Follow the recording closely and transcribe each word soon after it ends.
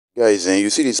Guys, and you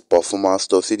see this performance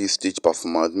stuff, see this stage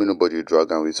performance, me nobody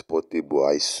drag am with Portable.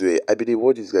 I swear. I be dey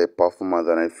watch this guy performance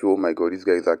and I feel, oh my god, this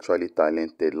guy is actually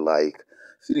talented. Like,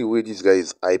 see the way this guy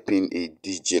is hyping a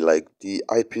DJ, like the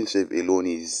hyping self alone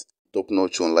is top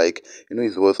notch on. Like, he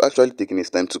was actually taking his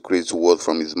time to create words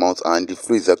from his mouth, and the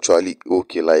flow is actually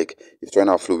okay. Like, he's trying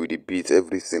to flow with the beat,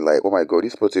 everything. Like, oh my god,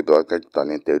 this Portable is actually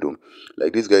talented.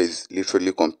 Like, this guy is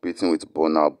literally competing with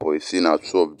Burna Boy. See now,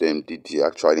 two of them did the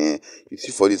actually. You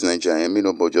see, for this Nigerian, me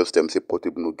no but just them say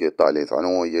Portable no get talent. I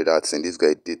don't want to hear that saying this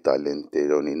guy did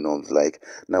talented on enough. Like,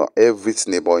 now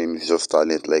everything about him is just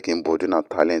talent. Like, him body not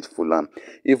talentful, and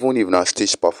even if na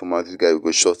stage performance, this guy will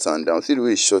go shut and down. See the way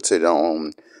he shut it down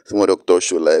on some doctor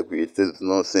show, like, it is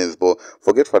nonsense. But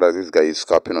forget for that, this guy is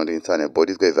capping on the internet, but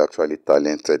this guy is actually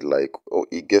talented. Like, oh,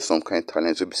 he gets some kind of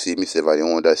talent. So see me say, I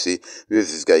don't wonder, see where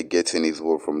is this guy getting his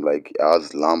word from? Like, he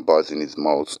has lambas in his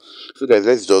mouth. So guys,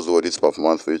 let's just watch this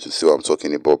performance for you to see what I'm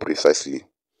talking about precisely.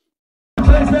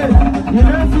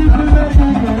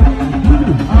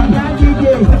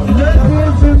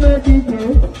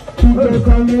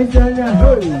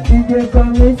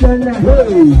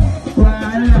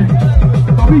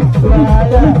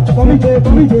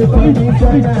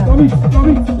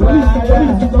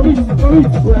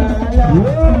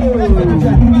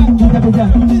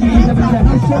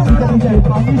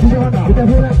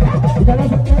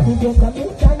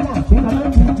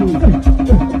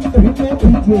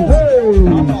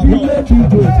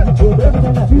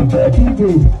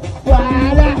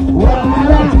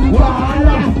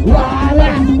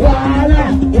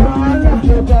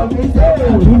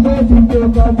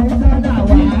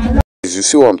 You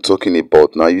see what I'm talking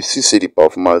about now. You see, say the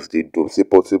performance they do. Say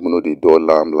Portable no they do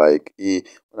lamb. Like, when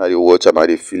I watch am, I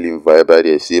dey feeling vibe. I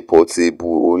dey say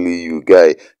Portable, only you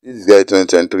guy. This guy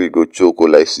 2023 go choke.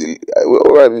 Like, see,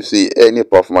 I see any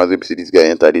performance, if see this guy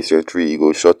enter this 23, he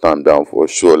go shut him down for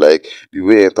sure. Like, the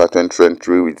way he enter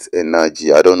 2023 with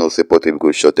energy, I don't know, say Portable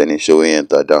go shut any show he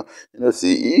enter down.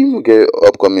 See, he even get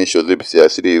upcoming shows. If see, I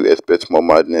see they expect more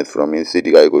madness from him. See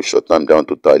the guy go shut him down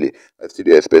totally. I still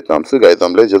dey expect him. So guys,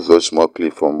 let's just watch more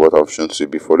clip from what I've shown to you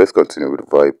before. Let's continue with the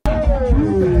vibe.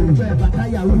 Carry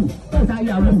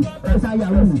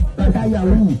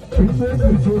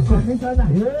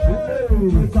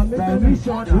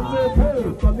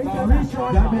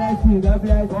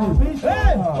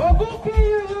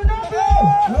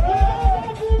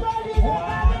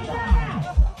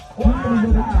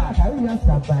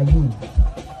yourself by you.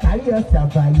 Carry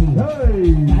yourself by you.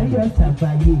 Carry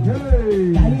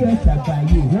yourself by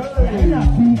you. Ain't a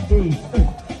big place.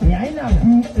 Ain't a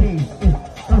big place.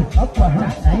 Up for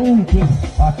that, I ain't king.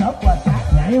 Or top for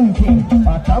that, I ain't king.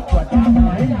 Or top for that, I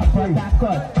ain't a Port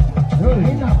Harcourt.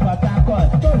 Ain't a Port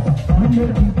Harcourt.